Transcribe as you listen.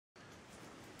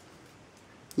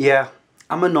Yeah,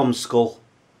 I'm a numbskull.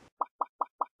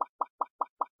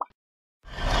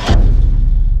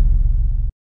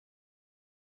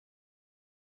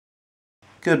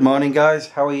 Good morning guys,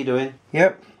 how are you doing?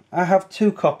 Yep, I have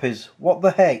 2 copies. What the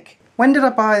heck? When did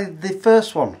I buy the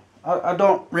first one? I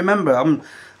don't remember. I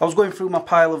was going through my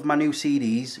pile of my new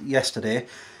CDs yesterday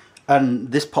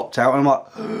and this popped out and I'm like,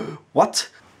 what?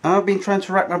 And I've been trying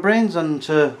to rack my brains and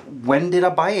when did I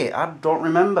buy it? I don't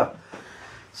remember.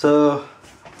 So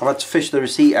I've had to fish the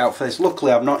receipt out for this.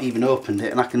 Luckily I've not even opened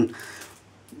it and I can,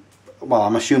 well,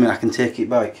 I'm assuming I can take it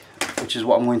back, which is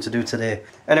what I'm going to do today.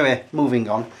 Anyway, moving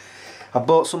on. I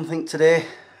bought something today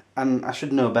and I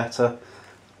should know better.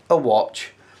 A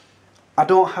watch. I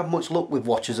don't have much luck with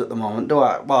watches at the moment, do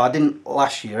I? Well, I didn't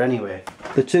last year anyway.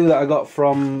 The 2 that I got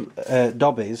from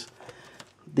Dobby's,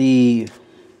 these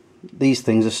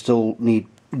things are still need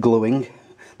gluing.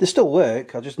 They still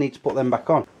work, I just need to put them back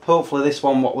on. Hopefully this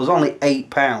one, what was only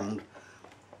 £8,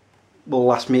 will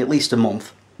last me at least a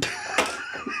month.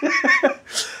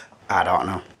 I don't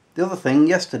know. The other thing,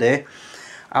 yesterday,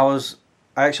 I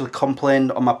actually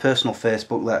complained on my personal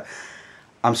Facebook that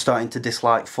I'm starting to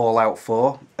dislike Fallout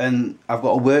 4, and I've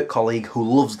got a work colleague who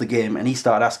loves the game and he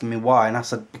started asking me why, and I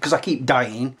said because I keep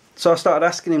dying. So I started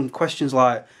asking him questions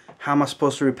like, how am I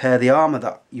supposed to repair the armour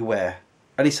that you wear?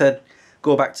 And he said,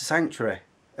 go back to Sanctuary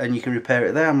and you can repair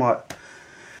it there. I'm like,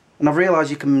 and I've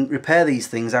realised you can repair these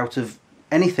things out of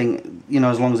anything, you know,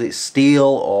 as long as it's steel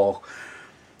or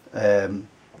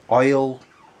oil,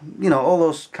 you know, all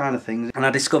those kind of things. And I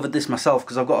discovered this myself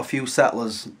because I've got a few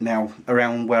settlers now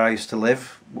around where I used to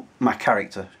live. My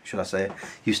character, should I say,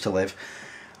 used to live.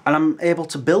 And I'm able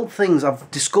to build things. I've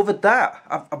discovered that.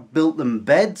 I've built them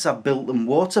beds, I've built them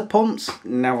water pumps.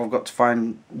 Now I've got to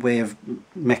find a way of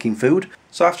making food.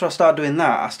 So after I started doing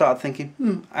that, I started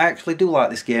thinking, I actually do like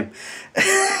this game.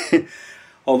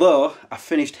 Although, I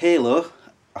finished Halo,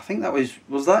 I think that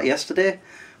was that yesterday?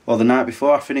 Or the night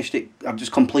before. I finished it, I've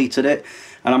just completed it.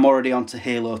 And I'm already on to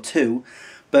Halo 2.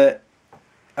 But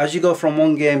as you go from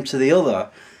one game to the other,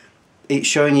 it's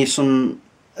showing you some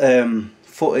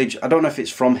footage. I don't know if it's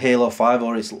from Halo 5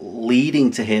 or it's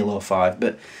leading to Halo 5,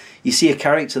 but you see a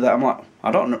character that I'm like,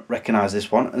 I don't recognise this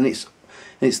one, and it's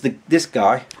this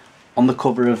guy on the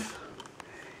cover of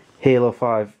Halo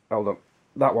 5. Hold on,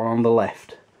 that one on the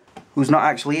left, who's not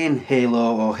actually in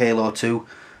Halo or Halo 2,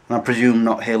 and I presume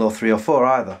not Halo 3 or 4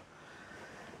 either.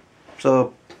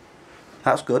 So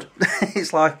that's good.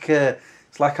 It's like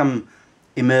I'm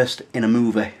immersed in a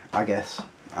movie, I guess.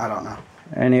 I don't know.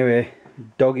 Anyway,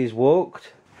 dog is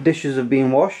walked, dishes have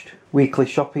been washed, weekly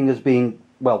shopping has been,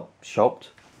 well, shopped,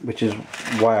 which is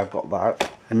why I've got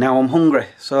that. And now I'm hungry,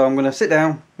 so I'm going to sit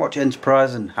down, watch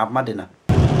Enterprise and have my dinner.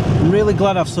 I'm really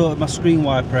glad I've sorted my screen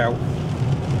wiper out.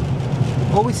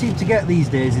 All we seem to get these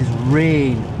days is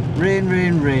rain. Rain,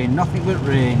 rain, rain, nothing but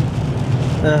rain.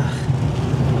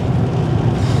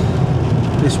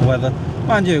 This weather,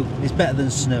 mind you, it's better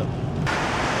than snow.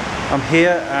 I'm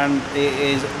here and it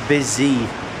is busy.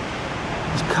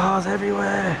 There's cars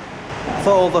everywhere. I thought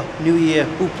all the New Year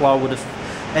hoopla would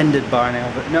have ended by now,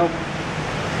 but no,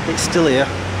 it's still here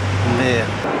and here.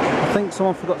 I think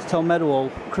someone forgot to tell Meadowall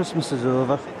Christmas is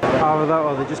over. Either that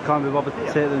or they just can't be bothered to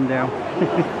take them down.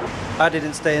 I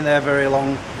didn't stay in there very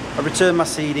long. I returned my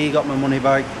CD, got my money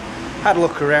back, had a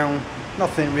look around,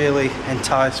 nothing really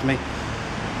enticed me.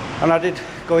 And I did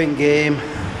go in game,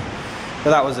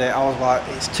 but that was it. I was like,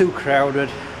 it's too crowded,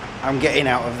 I'm getting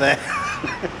out of there.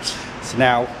 So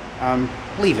now I'm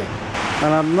leaving.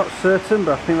 And I'm not certain,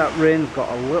 but I think that rain's got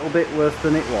a little bit worse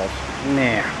than it was.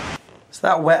 Nah. It's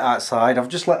that wet outside. I've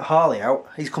just let Harley out.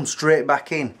 He's come straight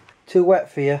back in. Too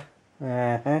wet for you?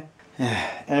 Yeah.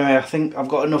 Anyway, I think I've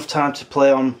got enough time to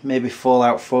play on maybe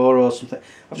Fallout 4 or something.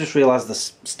 I've just realised the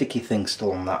sticky thing's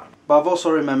still on that. But I've also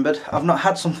remembered I've not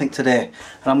had something today,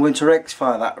 and I'm going to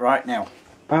rectify that right now.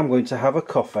 I'm going to have a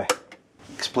coffee.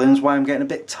 Explains why I'm getting a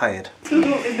bit tired.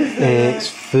 It's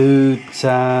food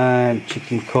time.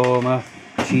 Chicken korma,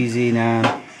 cheesy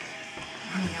naan.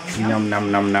 Nom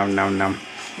nom nom nom nom nom.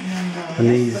 And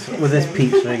these with this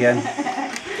pizza again.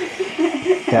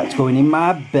 That's going in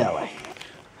my belly.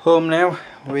 Home now.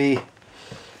 We've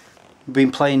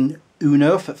been playing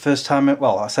Uno for the first time.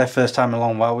 Well, I say first time in a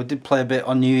long while. We did play a bit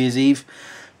on New Year's Eve,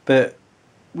 but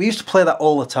we used to play that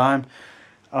all the time.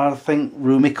 I think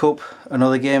Roomy Cup,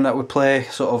 another game that we play,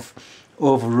 sort of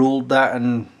overruled that,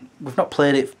 and we've not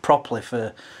played it properly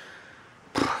for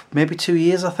maybe 2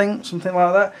 years, I think, something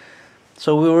like that.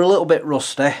 So we were a little bit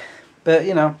rusty, but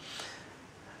you know,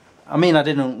 I mean, I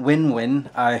didn't win.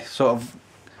 I sort of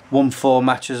won 4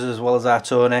 matches as well as our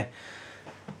Tony,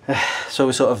 so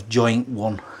we sort of joint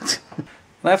won. And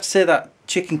I have to say that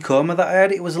chicken korma that I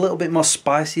had, it was a little bit more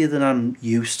spicier than I'm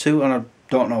used to, and I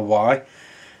don't know why.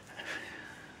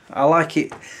 I like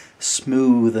it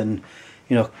smooth and,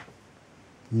 you know,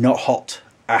 not hot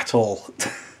at all.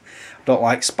 I don't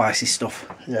like spicy stuff.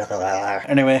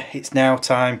 Anyway, it's now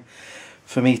time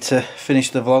for me to finish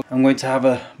the vlog. I'm going to have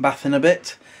a bath in a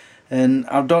bit, and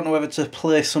I don't know whether to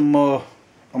play some more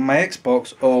on my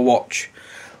Xbox or watch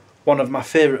one of my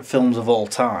favourite films of all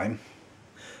time,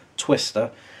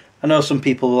 Twister. I know some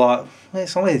people are like, well,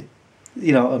 it's only,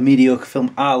 you know, a mediocre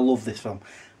film. I love this film.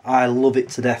 I love it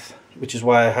to death, which is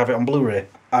why I have it on Blu-ray.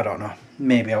 I don't know.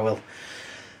 Maybe I will.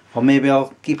 Or maybe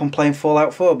I'll keep on playing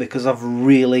Fallout 4 because I've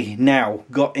really now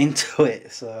got into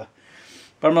it. So,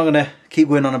 but I'm not going to keep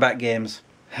going on about games.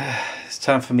 It's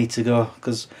time for me to go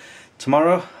because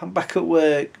tomorrow I'm back at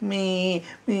work. Me.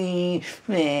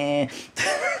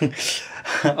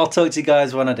 I'll talk to you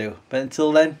guys when I do. But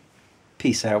until then,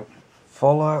 peace out.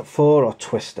 Fallout 4 or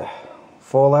Twister?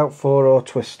 Fallout 4 or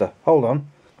Twister? Hold on.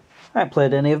 I haven't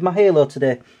played any of my Halo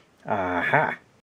today. Aha.